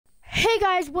Hey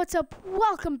guys, what's up?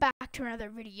 Welcome back to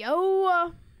another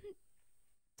video.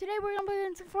 Today we're gonna play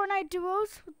some Fortnite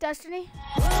duos with Destiny.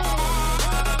 What's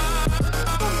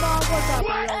up,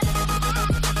 guys?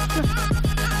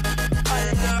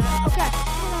 Okay,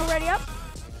 we're all ready up.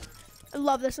 I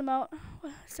love this emote.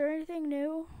 Is there anything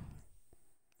new?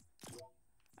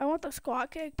 I want the squat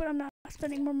kick, but I'm not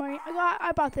spending more money.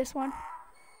 I bought this one.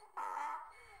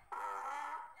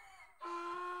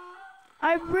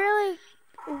 I really.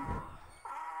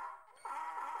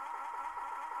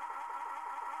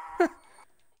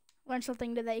 Learn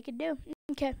something that you can do.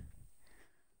 Okay.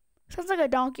 Sounds like a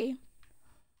donkey.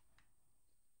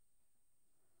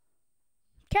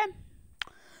 Okay.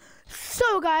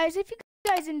 So guys, if you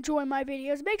guys enjoy my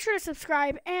videos, make sure to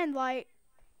subscribe and like.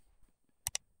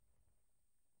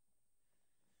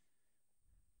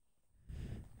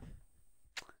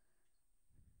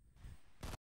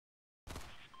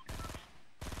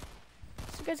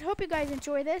 So guys, I hope you guys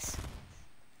enjoy this.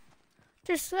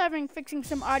 Just fixing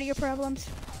some audio problems.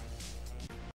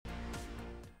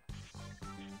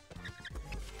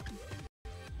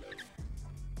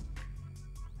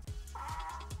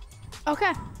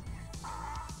 Okay.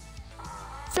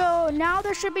 So now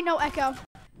there should be no echo.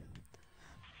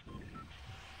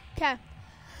 Okay.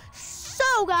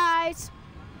 So guys,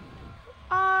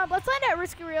 let's land at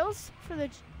Risky Reels for the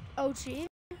OG.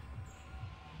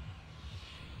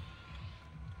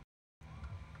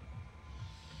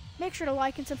 Make sure to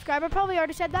like and subscribe. I probably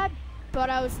already said that, but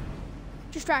I was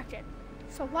distracted.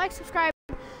 So like, subscribe.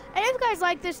 And if you guys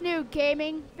like this new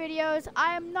gaming videos,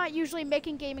 I am not usually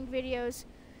making gaming videos.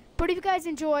 But if you guys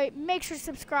enjoy, make sure to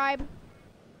subscribe.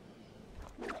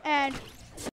 And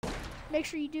make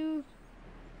sure you do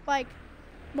like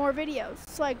more videos.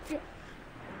 So like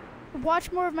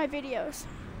watch more of my videos.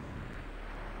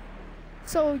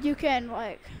 So you can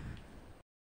like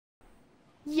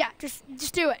just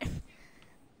do it.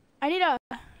 I need to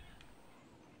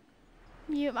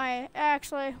mute my,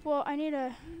 I need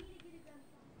to.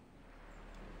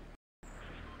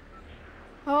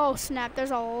 Oh snap,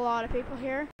 there's a lot of people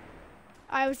here.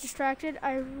 I was distracted.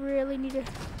 I really need to,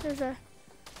 there's a.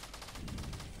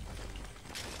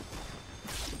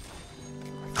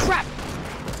 Crap!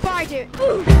 Bye, dude.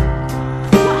 Ooh.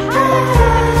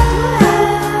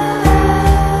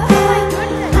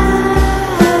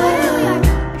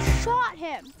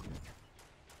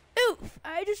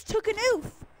 I just took an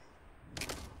oof.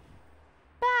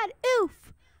 Bad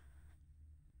oof.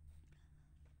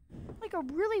 Like a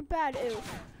really bad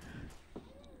oof.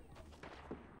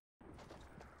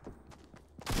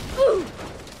 Ooh.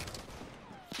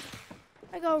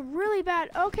 Like a really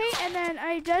bad. Okay, and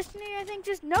then Destiny, I think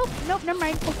just nope, never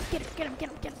mind. Oh, get him.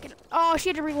 Oh, she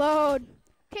had to reload.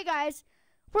 Okay, guys,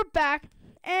 we're back,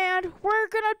 and we're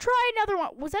gonna try another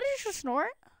one. Was that just a snort?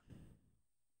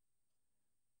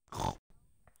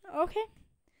 Okay,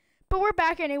 but we're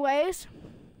back anyways.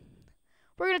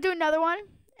 We're gonna do another one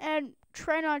and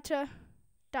try not to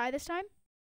die this time.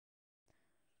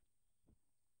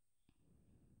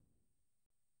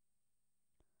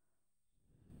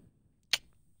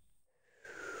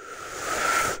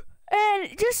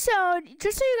 And just so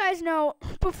you guys know,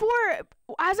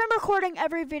 as I'm recording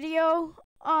every video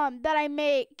that I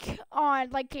make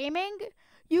on like gaming,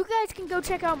 you guys can go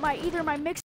check out either my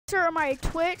Mixer or my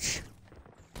Twitch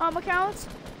accounts.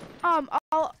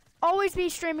 I'll always be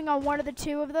streaming on one of the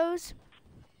two of those.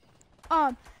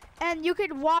 And you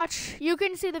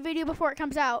can see the video before it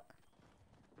comes out.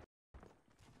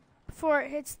 Before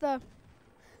it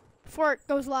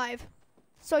goes live.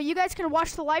 So you guys can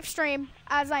watch the live stream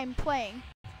as I'm playing.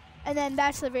 And then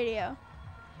that's the video.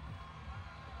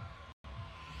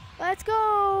 Let's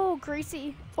go,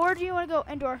 Greasy. Or do you want to go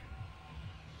indoor?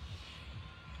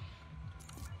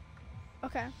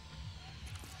 Okay.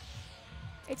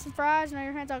 Ate some fries, now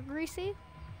your hands all greasy.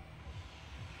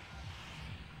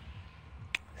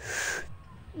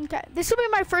 Okay, this will be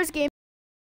my first gaming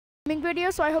video,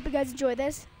 so I hope you guys enjoy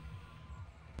this.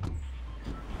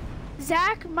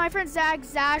 My friend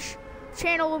Zach's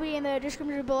channel will be in the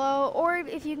description below, or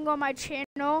if you can go on my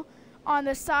channel on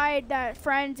the side that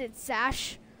friends, it's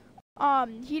Zash.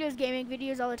 He does gaming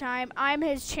videos all the time. I'm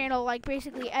his channel, like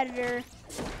basically editor.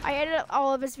 I edit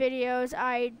all of his videos.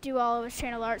 I do all of his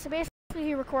channel art. So basically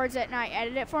he records it and I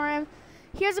edit it for him.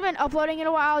 He hasn't been uploading in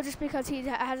a while just because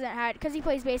because he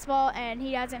plays baseball and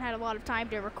he hasn't had a lot of time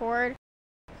to record.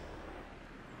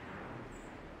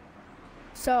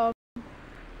 So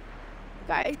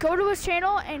guys, go to his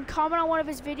channel and comment on one of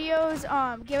his videos.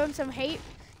 Give him some hate.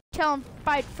 Tell him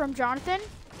fight from Jonathan,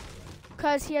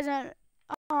 because he hasn't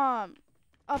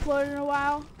uploaded in a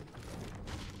while.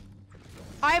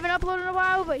 I haven't uploaded in a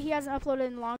while, but he hasn't uploaded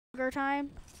in a longer time.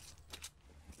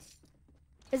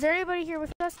 Is there anybody here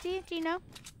with us, D? Do you know?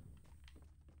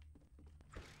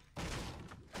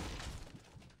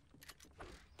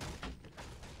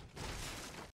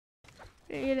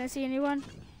 You didn't see anyone?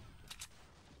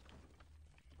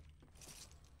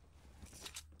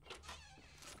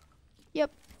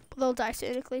 Yep. They'll die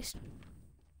soon, at least.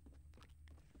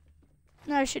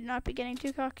 No, I should not be getting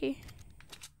too cocky.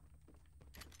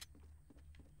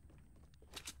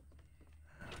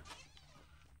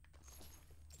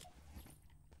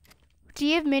 Do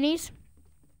you have minis?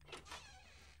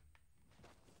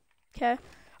 Okay.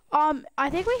 I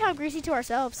think we have Greasy to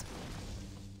ourselves.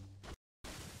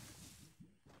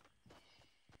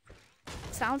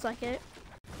 Sounds like it.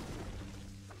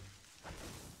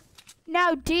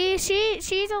 Now D,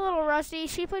 she's a little rusty.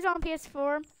 She plays on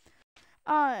PS4.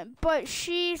 But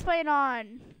she's playing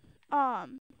on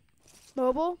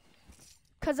mobile,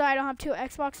 cause I don't have 2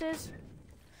 Xboxes.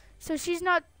 So she's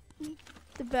not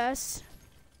the best.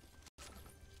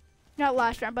 Not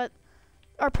last round, but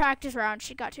our practice round,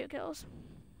 she got 2 kills.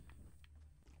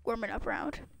 Warming up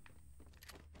round.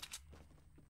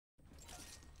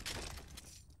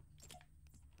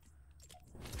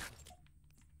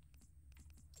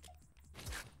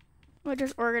 We'll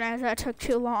just organize that. Took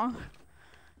too long.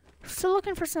 Still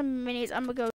looking for some minis. I'm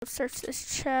gonna go search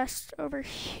this chest over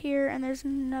here, and there's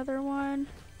another one.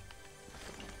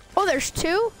 Oh, there's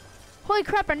 2? Holy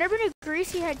crap, I never knew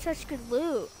Greasy had such good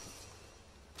loot.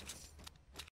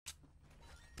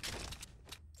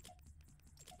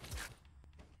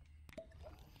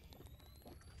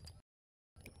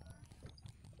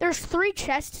 There's 3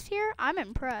 chests here? I'm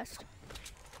impressed.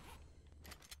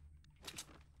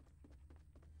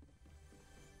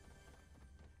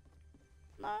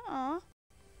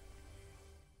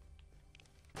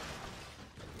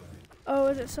 Oh,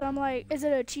 is it some like, is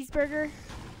it a cheeseburger?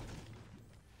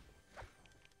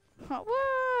 Oh,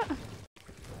 what?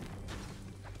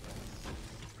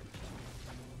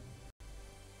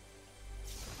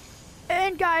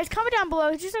 And guys, comment down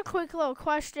below, just a quick little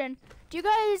question. Do you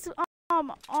guys, do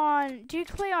you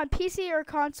play on PC or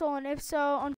console? And if so,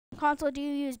 on console, do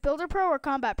you use Builder Pro or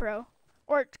Combat Pro?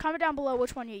 Or comment down below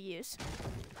which one you use.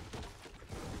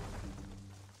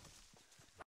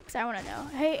 I want to know.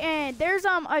 Hey, and there's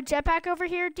a jetpack over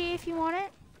here, D, if you want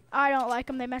it. I don't like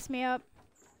them. They mess me up.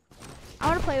 I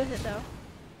want to play with it, though.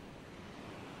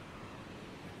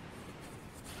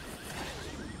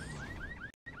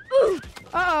 Ooh!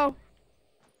 Uh-oh.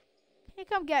 Can you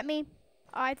come get me?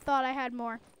 I thought I had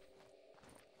more.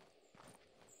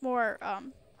 I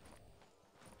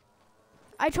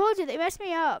told you, they messed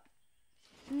me up.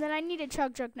 And then I need a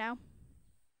chug jug now.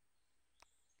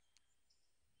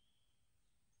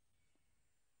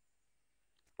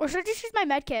 Or should I just use my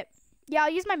med kit? Yeah, I'll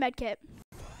use my med kit.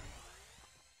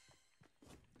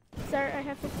 Sorry, I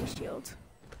have 50 shields.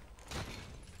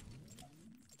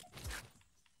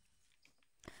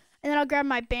 And then I'll grab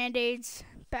my band-aids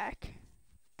back.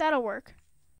 That'll work.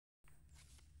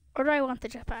 Or do I want the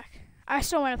jetpack? I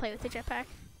still want to play with the jetpack.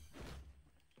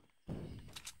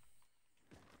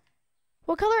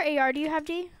 What color AR do you have,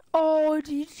 D? Oh,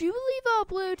 did you leave a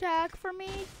blue tack for me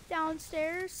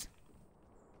downstairs?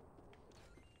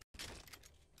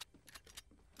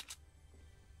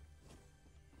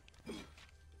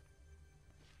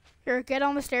 Here, get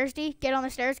on the stairs, D. Get on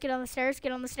the stairs, get on the stairs,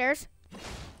 get on the stairs.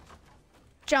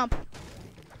 Jump.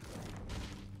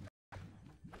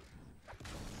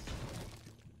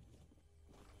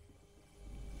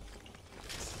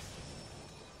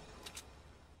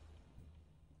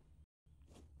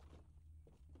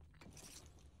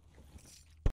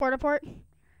 Port.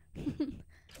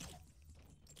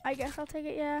 I guess I'll take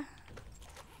it, yeah.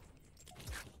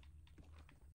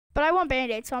 But I want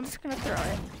band-aid, so I'm just gonna throw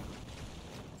it.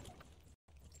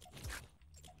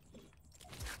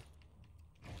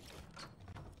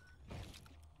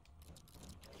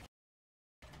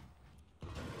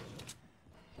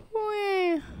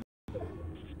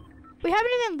 We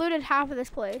haven't even looted half of this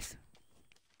place.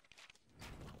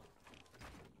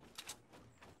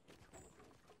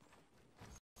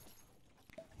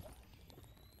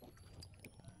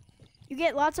 You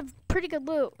get lots of pretty good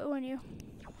loot when you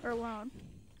are alone. I'm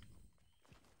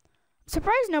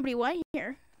surprised nobody went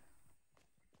here.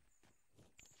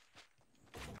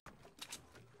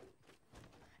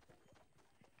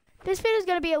 This video is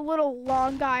going to be a little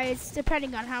long, guys,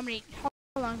 depending on how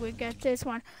long we get this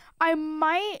one.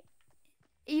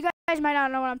 You guys might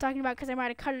not know what I'm talking about because I might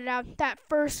have cut it out. That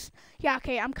first, yeah,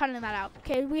 okay, I'm cutting that out.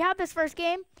 Okay, we have this first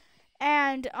game,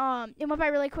 and it went by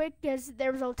really quick because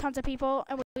there was tons of people,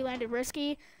 and we landed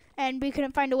risky. and we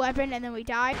couldn't find a weapon, and then we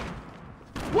died.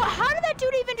 What? How did that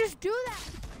dude even just do that?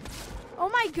 Oh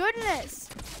my goodness!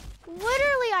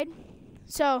 Literally,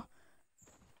 So,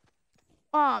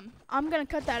 I'm gonna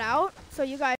cut that out so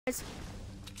you guys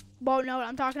won't know what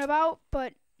I'm talking about.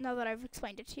 But now that I've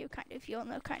explained it to you, kind of, you'll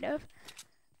know, kind of.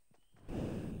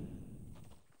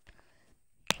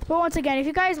 But once again, if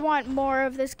you guys want more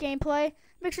of this gameplay,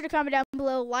 make sure to comment down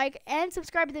below, like, and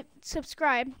subscribe to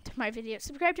my video.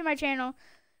 Subscribe to my channel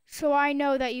so I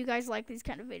know that you guys like these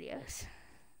kind of videos.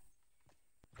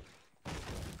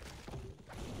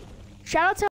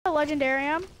 Shout out to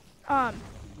Legendarium.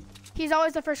 He's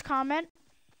always the first comment.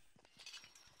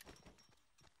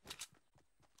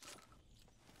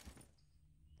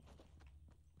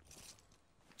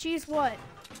 Geez, what?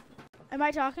 Am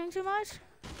I talking too much?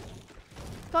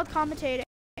 It's called commentating.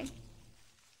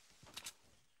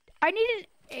 I need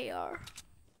an AR.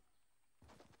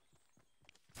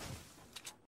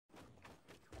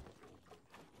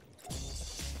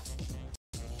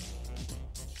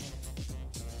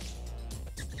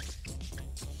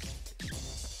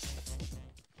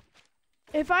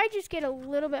 If I just get a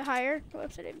little bit higher,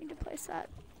 whoops, I didn't mean to place that.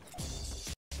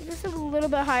 Just a little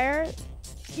bit higher.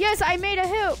 Yes, I made a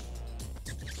hoop.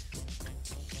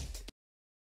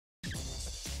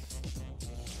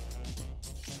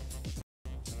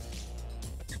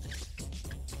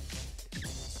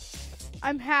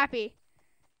 I'm happy.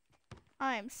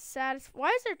 I am satisfied. Why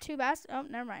is there two baskets? Oh,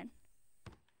 never mind.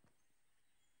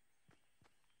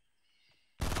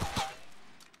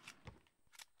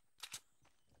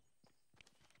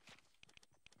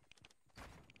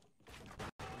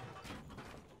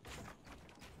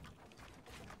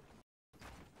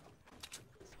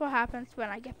 That's what happens when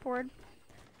I get bored.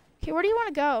 Okay, where do you want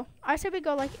to go? I said we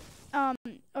go like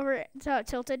over to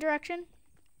tilted direction.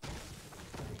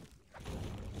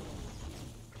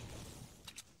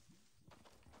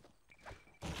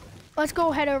 Let's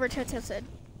go head over to tilted.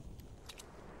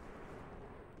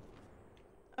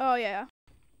 Oh yeah.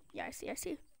 Yeah, I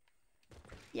see.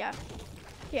 Yeah.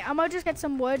 Yeah, I'm gonna just get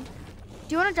some wood. Do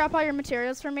you want to drop all your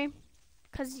materials for me?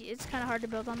 Because it's kind of hard to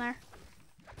build on there.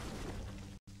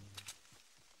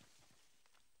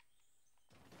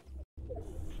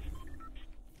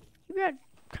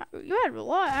 You had a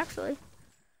lot, actually.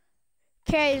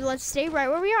 Okay, let's stay right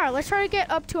where we are. Let's try to get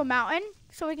up to a mountain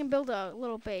so we can build a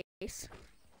little base.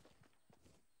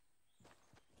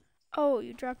 Oh,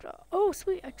 you dropped a... Oh,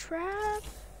 sweet, a trap.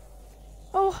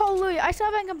 Oh, hallelujah. I still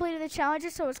haven't completed the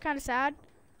challenges, so it's kind of sad.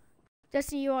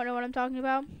 Destiny, you won't know what I'm talking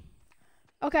about.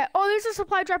 Okay. Oh, there's a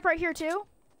supply drop right here, too.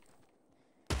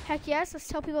 Heck yes. Let's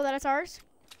tell people that it's ours.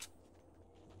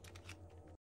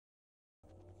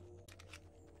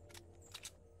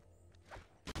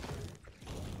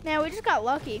 Man, we just got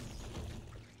lucky.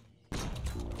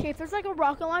 Okay, if there's like a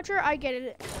rocket launcher, I get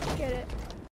it. Get it.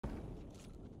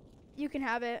 You can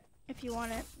have it if you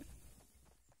want it.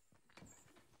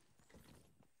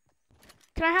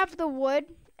 Can I have the wood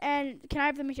and can I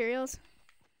have the materials?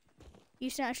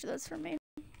 You snatched those from me.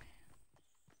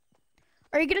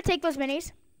 Are you gonna take those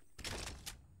minis?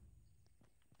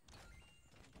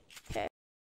 Okay.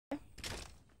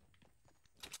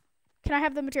 Can I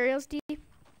have the materials, D?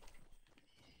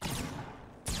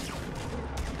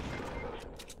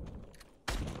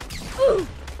 Ooh!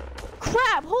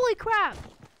 Crap! Holy crap!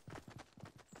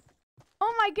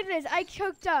 Oh my goodness, I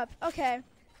choked up. Okay.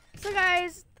 So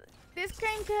guys, this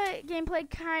gameplay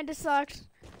kinda sucked.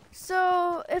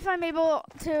 So if I'm able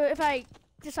to, if I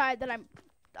decide that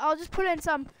I'll just put in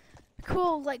some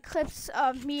cool like clips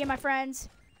of me and my friends.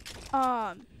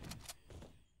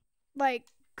 Like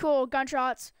cool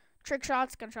gunshots, trick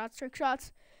shots, gunshots, trick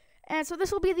shots. And so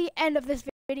this will be the end of this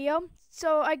video.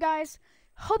 So guys,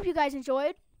 hope you guys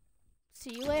enjoyed.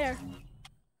 See you later.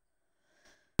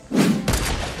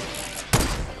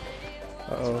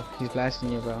 Uh-oh, he's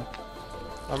blasting you, bro.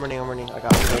 I'm running. I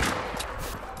got it.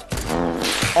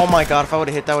 Oh my god, if I would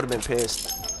have hit that, I would have been pissed.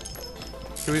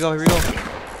 Here we go. I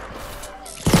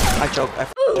choked. I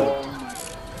choked.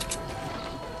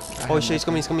 Oh shit, he's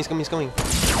coming.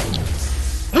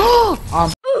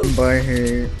 I'm by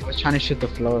here. I was trying to shoot the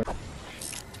floor.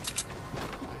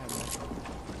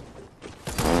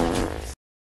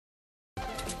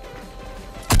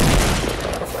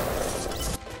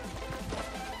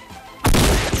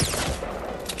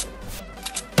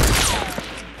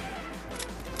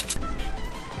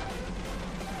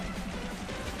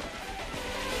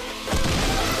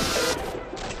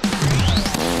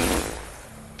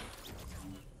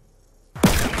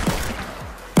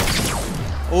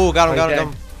 Oh, got him.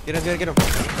 Get him.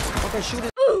 Okay, shoot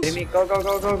it. Go.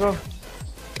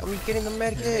 I'm getting the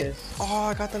med kit. Oh,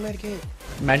 I got the med kit.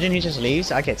 Imagine he just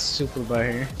leaves, I get super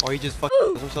butthurt. Or he just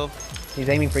fucking himself. He's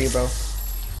aiming for you, bro.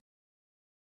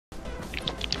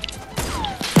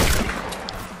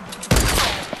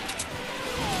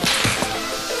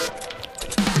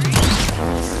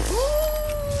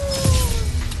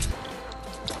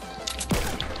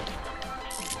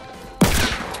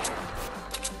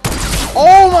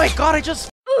 Oh my god, I just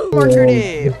markered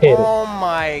it. Oh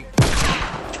my.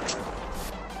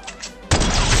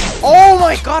 Oh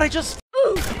my god, I just.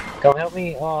 Come help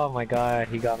me. Oh my god,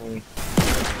 he got me.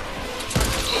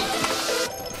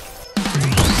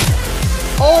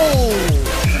 Oh.